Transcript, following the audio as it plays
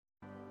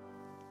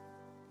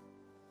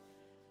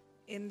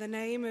In the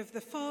name of the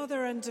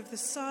Father, and of the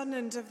Son,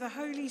 and of the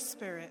Holy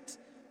Spirit.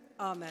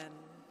 Amen.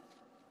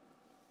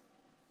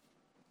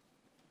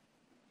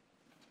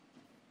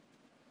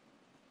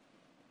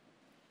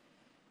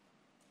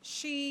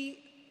 She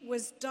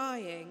was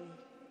dying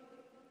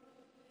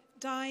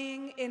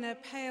in a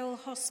pale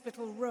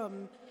hospital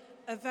room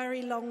a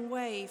very long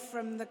way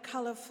from the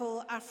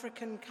colourful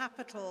African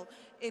capital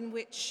in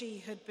which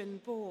she had been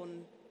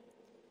born.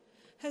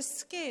 Her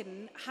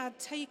skin had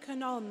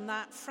taken on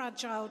that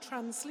fragile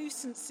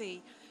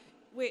translucency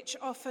which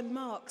often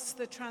marks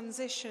the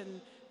transition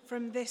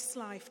from this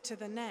life to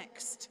the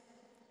next.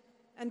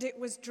 And it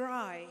was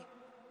dry,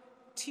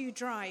 too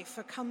dry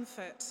for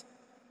comfort.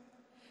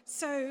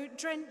 So,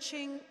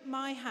 drenching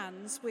my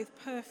hands with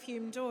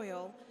perfumed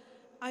oil,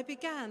 I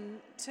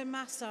began to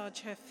massage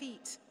her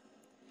feet,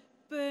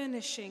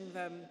 burnishing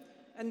them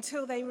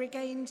until they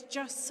regained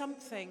just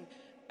something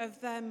of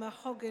their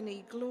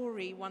mahogany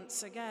glory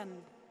once again.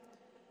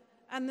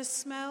 And the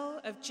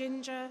smell of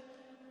ginger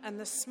and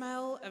the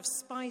smell of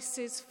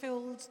spices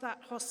filled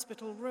that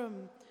hospital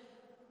room.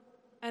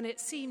 And it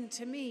seemed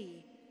to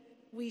me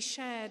we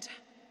shared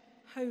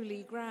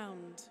holy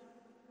ground.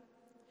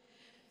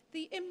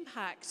 The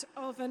impact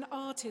of an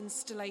art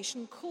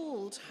installation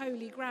called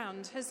Holy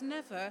Ground has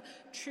never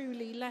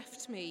truly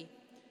left me.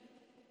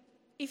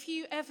 If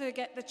you ever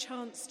get the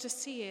chance to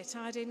see it,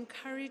 I'd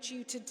encourage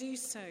you to do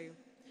so.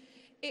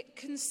 It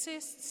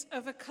consists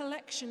of a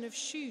collection of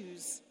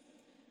shoes,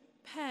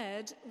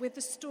 paired with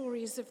the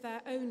stories of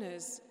their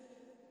owners,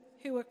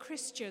 who are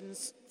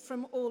Christians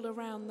from all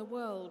around the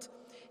world.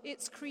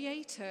 Its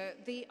creator,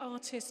 the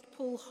artist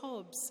Paul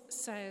Hobbs,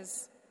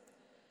 says,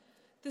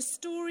 "The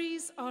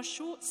stories are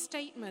short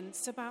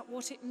statements about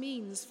what it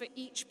means for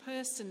each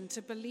person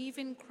to believe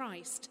in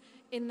Christ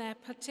in their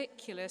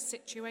particular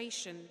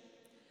situation.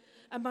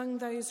 Among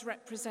those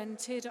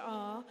represented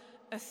are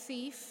a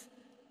thief,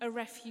 a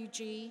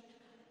refugee,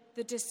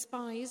 the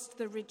despised,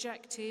 the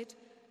rejected,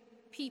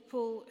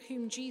 people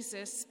whom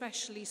Jesus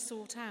specially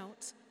sought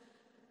out,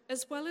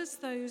 as well as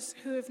those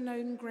who have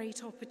known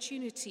great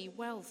opportunity,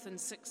 wealth, and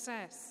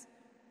success.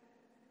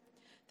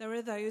 There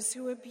are those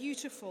who are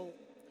beautiful,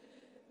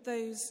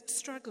 those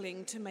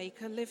struggling to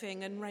make a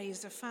living and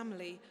raise a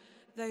family,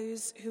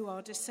 those who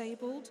are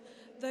disabled,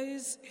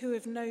 those who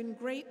have known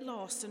great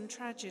loss and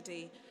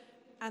tragedy,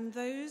 and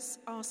those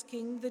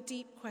asking the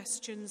deep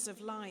questions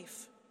of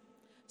life.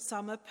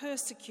 Some are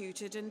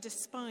persecuted and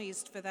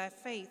despised for their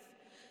faith.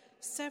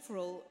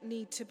 Several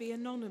need to be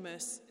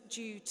anonymous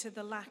due to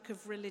the lack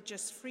of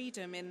religious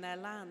freedom in their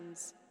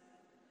lands.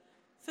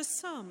 For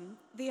some,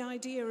 the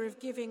idea of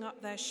giving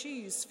up their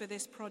shoes for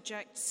this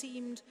project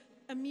seemed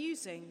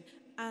amusing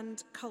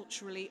and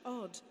culturally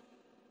odd.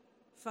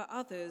 For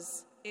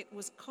others, it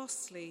was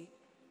costly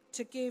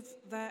to give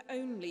their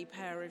only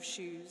pair of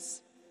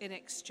shoes in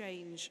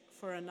exchange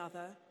for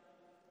another.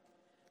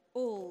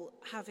 All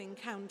have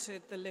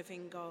encountered the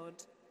living God,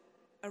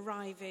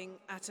 arriving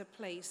at a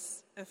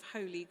place of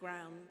holy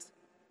ground.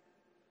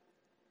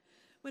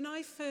 When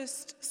I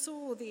first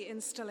saw the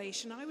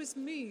installation, I was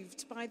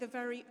moved by the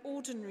very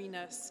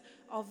ordinariness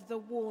of the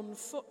worn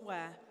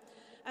footwear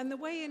and the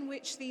way in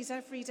which these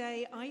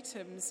everyday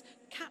items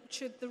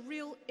captured the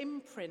real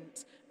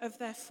imprint of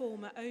their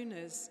former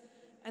owners,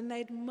 and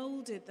they'd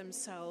moulded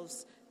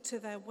themselves to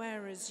their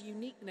wearers'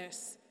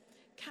 uniqueness,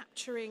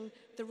 capturing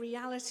the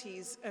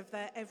realities of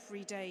their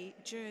everyday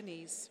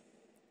journeys.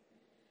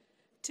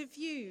 To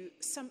view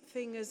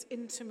something as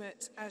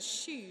intimate as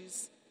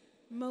shoes,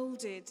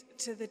 moulded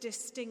to the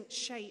distinct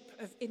shape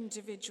of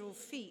individual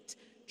feet,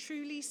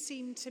 truly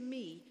seemed to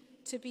me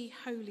to be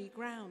holy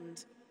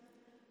ground,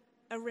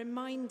 a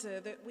reminder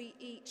that we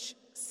each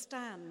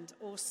stand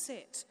or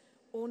sit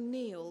or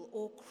kneel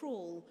or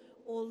crawl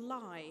or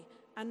lie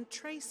and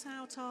trace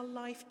out our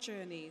life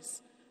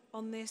journeys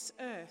on this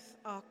earth,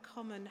 our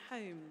common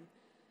home,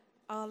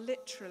 our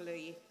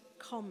literally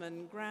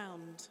common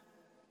ground.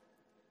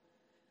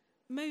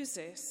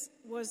 Moses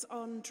was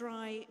on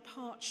dry,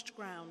 parched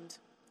ground.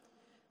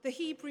 The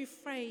Hebrew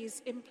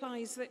phrase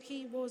implies that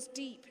he was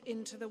deep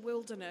into the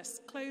wilderness,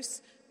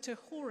 close to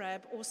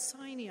Horeb or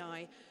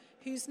Sinai,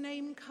 whose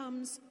name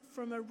comes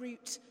from a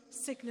root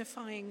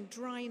signifying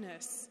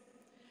dryness,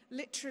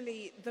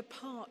 literally the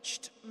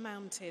parched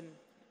mountain.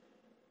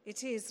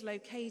 It is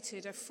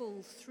located a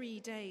full 3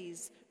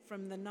 days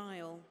from the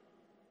Nile.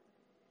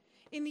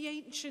 In the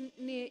ancient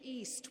Near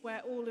East,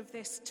 where all of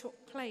this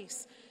took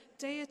place,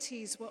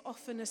 deities were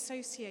often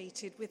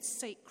associated with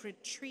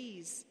sacred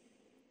trees.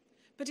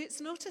 But it's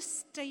not a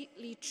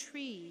stately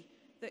tree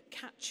that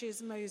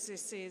catches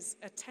Moses'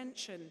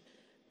 attention,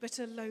 but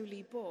a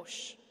lowly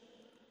bush,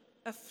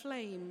 a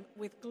flame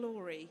with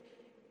glory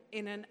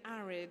in an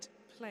arid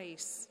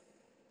place.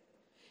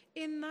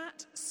 In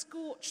that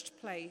scorched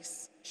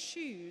place,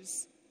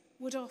 shoes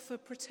would offer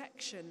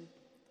protection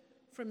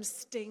from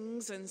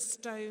stings and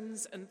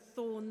stones and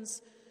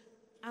thorns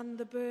and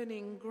the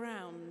burning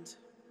ground.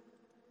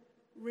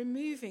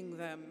 Removing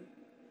them,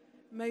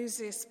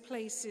 Moses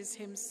places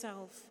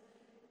himself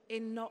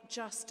in not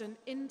just an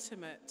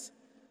intimate,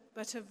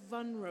 but a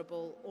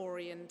vulnerable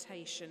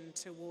orientation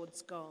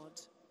towards God.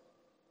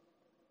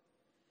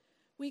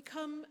 We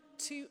come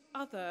to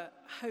other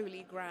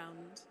holy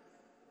ground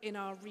in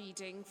our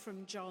reading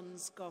from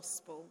John's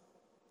Gospel.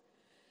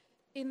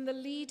 In the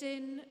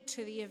lead-in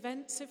to the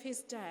events of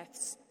his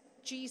death,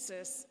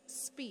 Jesus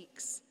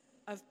speaks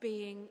of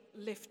being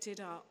lifted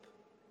up.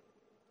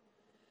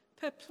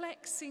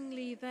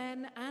 Perplexingly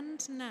then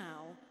and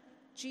now,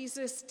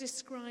 Jesus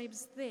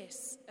describes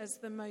this as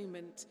the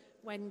moment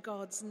when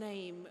God's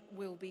name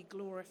will be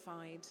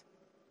glorified.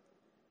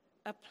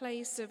 A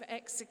place of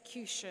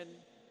execution,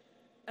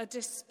 a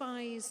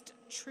despised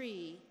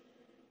tree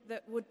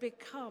that would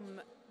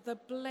become the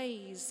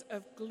blaze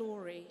of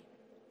glory,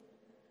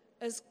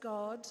 as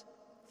God,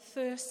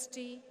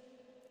 thirsty,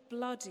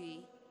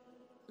 bloody,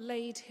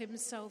 laid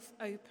himself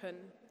open,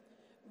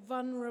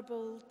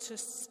 vulnerable to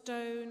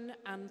stone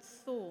and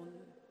thorn,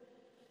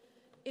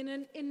 in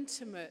an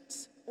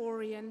intimate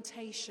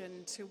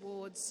orientation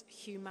towards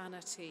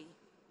humanity.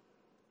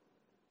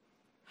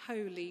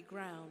 Holy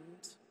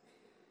ground.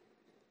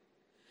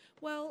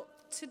 Well,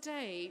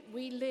 today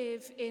we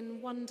live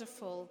in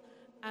wonderful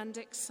and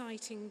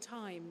exciting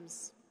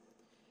times.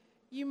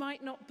 You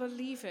might not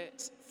believe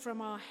it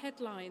from our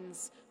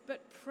headlines,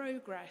 but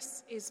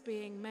progress is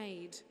being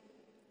made.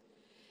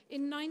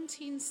 In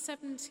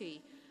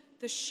 1970,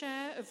 the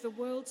share of the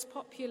world's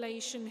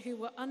population who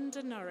were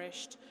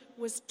undernourished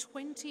was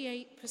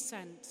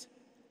 28%.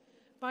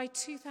 By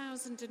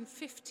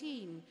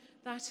 2015,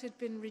 that had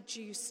been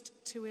reduced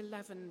to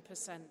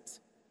 11%.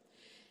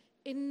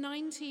 In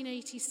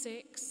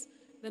 1986,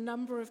 the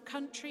number of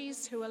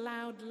countries who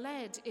allowed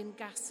lead in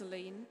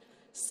gasoline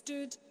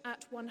stood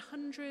at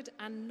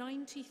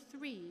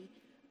 193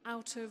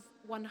 out of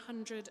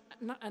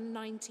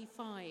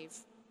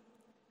 195.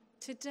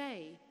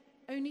 Today,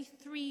 only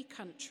 3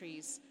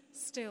 countries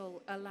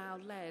still allow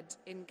lead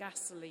in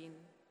gasoline.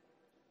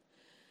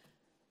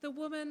 The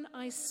woman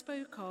I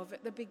spoke of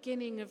at the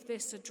beginning of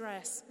this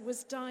address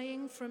was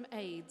dying from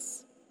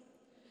AIDS.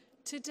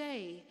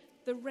 Today,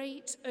 the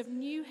rate of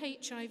new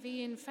HIV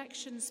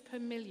infections per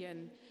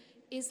million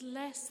is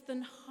less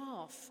than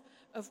half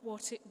of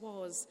what it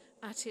was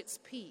at its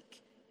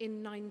peak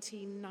in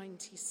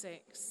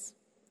 1996.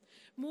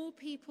 More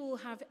people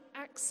have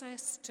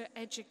access to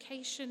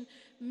education,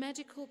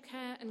 medical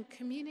care, and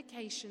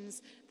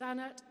communications than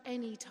at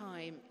any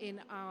time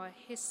in our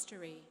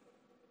history.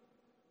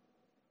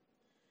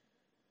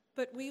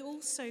 But we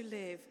also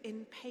live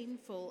in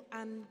painful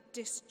and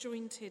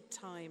disjointed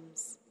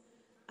times,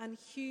 and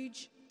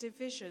huge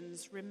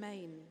divisions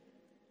remain.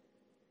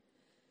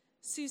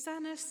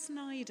 Susanna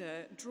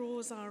Snyder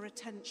draws our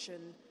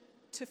attention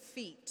to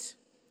feet,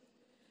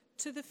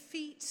 to the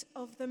feet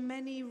of the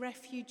many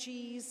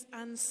refugees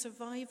and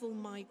survival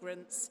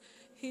migrants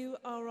who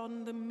are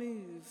on the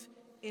move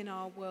in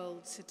our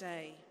world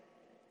today.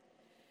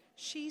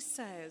 She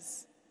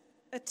says,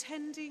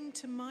 attending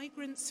to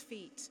migrants'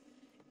 feet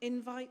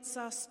invites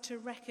us to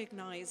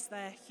recognize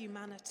their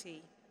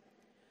humanity.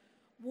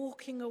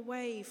 Walking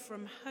away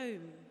from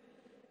home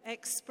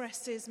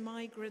expresses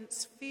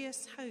migrants'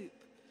 fierce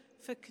hope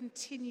for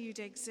continued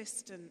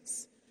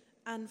existence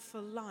and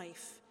for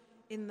life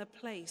in the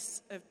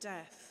place of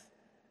death.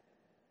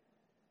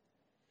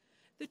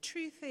 The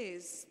truth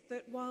is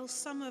that while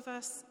some of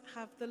us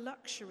have the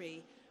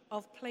luxury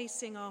of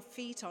placing our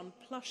feet on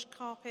plush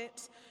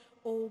carpet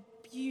or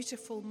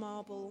beautiful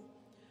marble,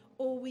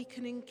 or we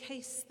can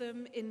encase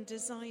them in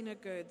designer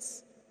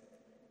goods,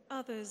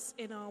 others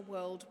in our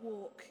world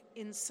walk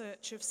in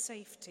search of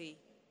safety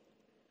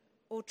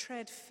or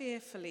tread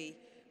fearfully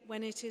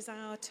when it is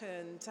our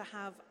turn to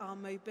have our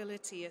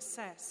mobility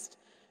assessed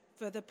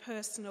for the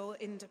personal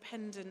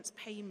independence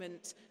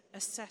payment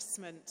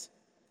assessment.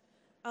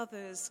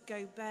 Others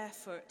go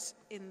barefoot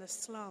in the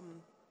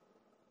slum.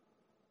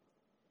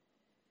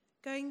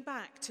 Going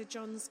back to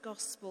John's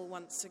Gospel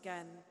once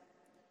again,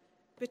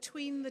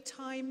 between the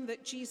time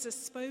that Jesus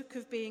spoke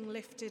of being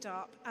lifted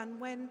up and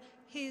when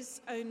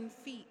his own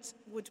feet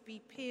would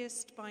be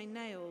pierced by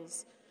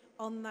nails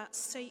on that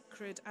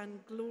sacred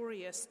and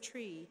glorious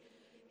tree,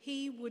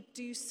 he would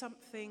do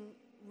something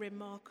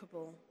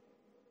remarkable.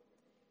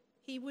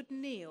 He would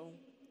kneel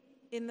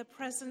in the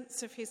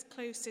presence of his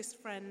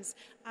closest friends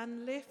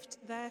and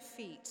lift their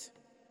feet,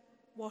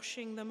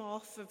 washing them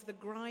off of the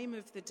grime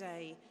of the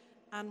day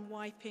and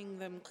wiping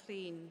them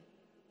clean.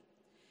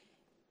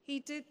 He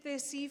did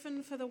this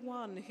even for the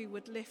one who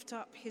would lift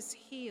up his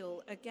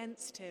heel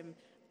against him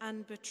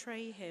and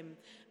betray him.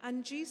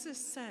 And Jesus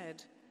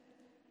said,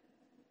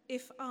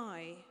 "If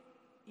I,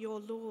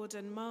 your Lord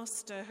and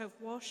Master, have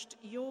washed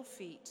your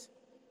feet,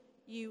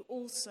 you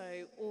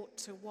also ought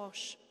to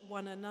wash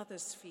one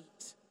another's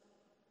feet."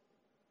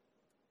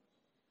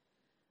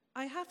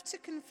 I have to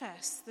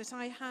confess that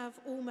I have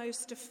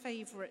almost a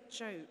favourite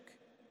joke.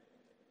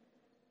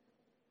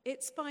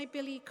 It's by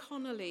Billy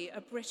Connolly, a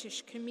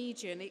British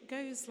comedian. It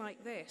goes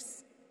like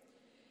this: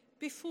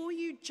 before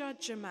you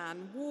judge a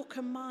man, walk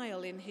a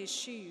mile in his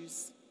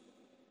shoes.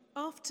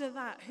 After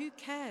that, who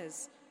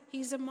cares?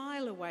 He's a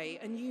mile away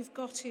and you've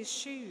got his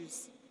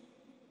shoes.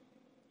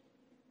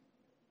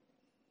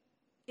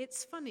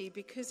 It's funny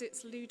because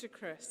it's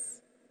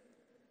ludicrous,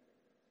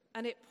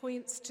 and it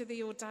points to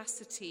the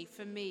audacity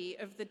for me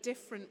of the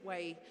different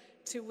way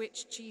to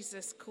which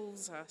Jesus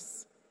calls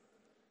us,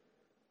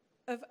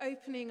 of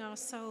opening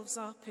ourselves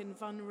up in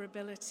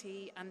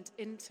vulnerability and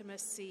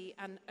intimacy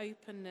and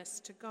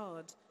openness to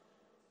God,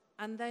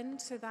 and then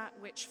to that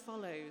which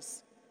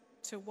follows,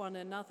 to one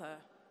another.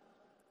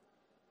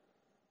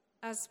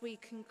 As we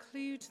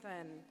conclude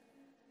then,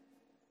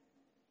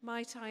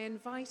 might I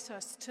invite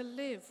us to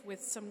live with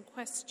some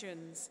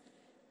questions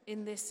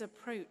in this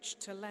approach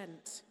to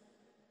Lent?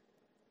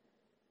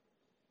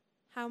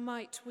 How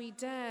might we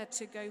dare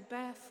to go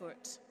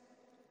barefoot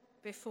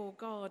before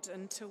God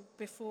and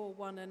before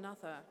one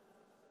another?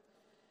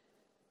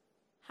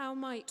 How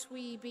might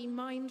we be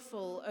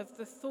mindful of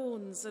the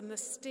thorns and the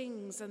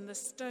stings and the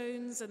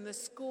stones and the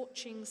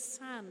scorching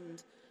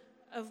sand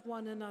of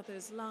one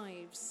another's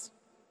lives?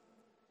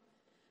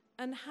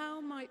 And how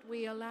might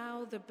we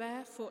allow the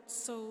barefoot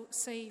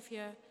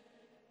Saviour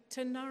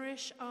to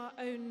nourish our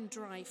own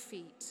dry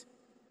feet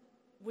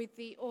with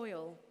the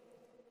oil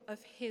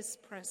of his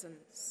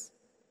presence?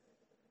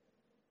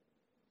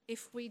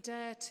 If we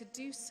dare to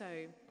do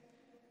so,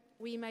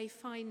 we may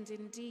find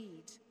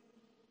indeed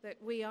that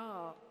we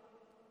are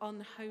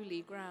on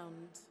holy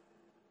ground.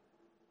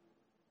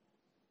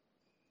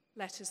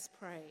 Let us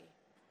pray.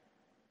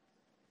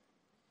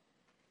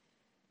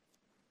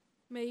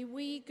 May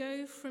we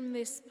go from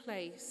this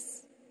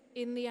place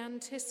in the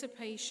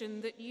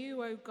anticipation that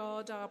you, O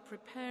God, are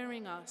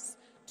preparing us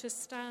to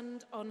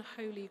stand on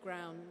holy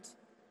ground.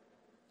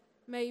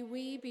 May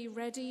we be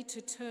ready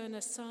to turn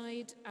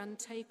aside and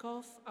take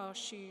off our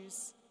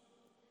shoes.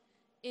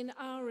 In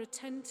our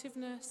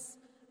attentiveness,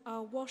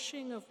 our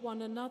washing of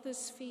one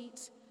another's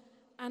feet,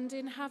 and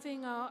in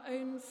having our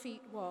own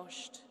feet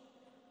washed,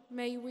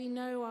 may we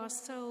know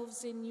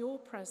ourselves in your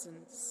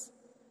presence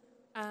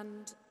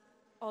and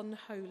on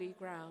holy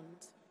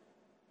ground.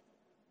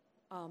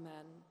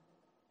 Amen.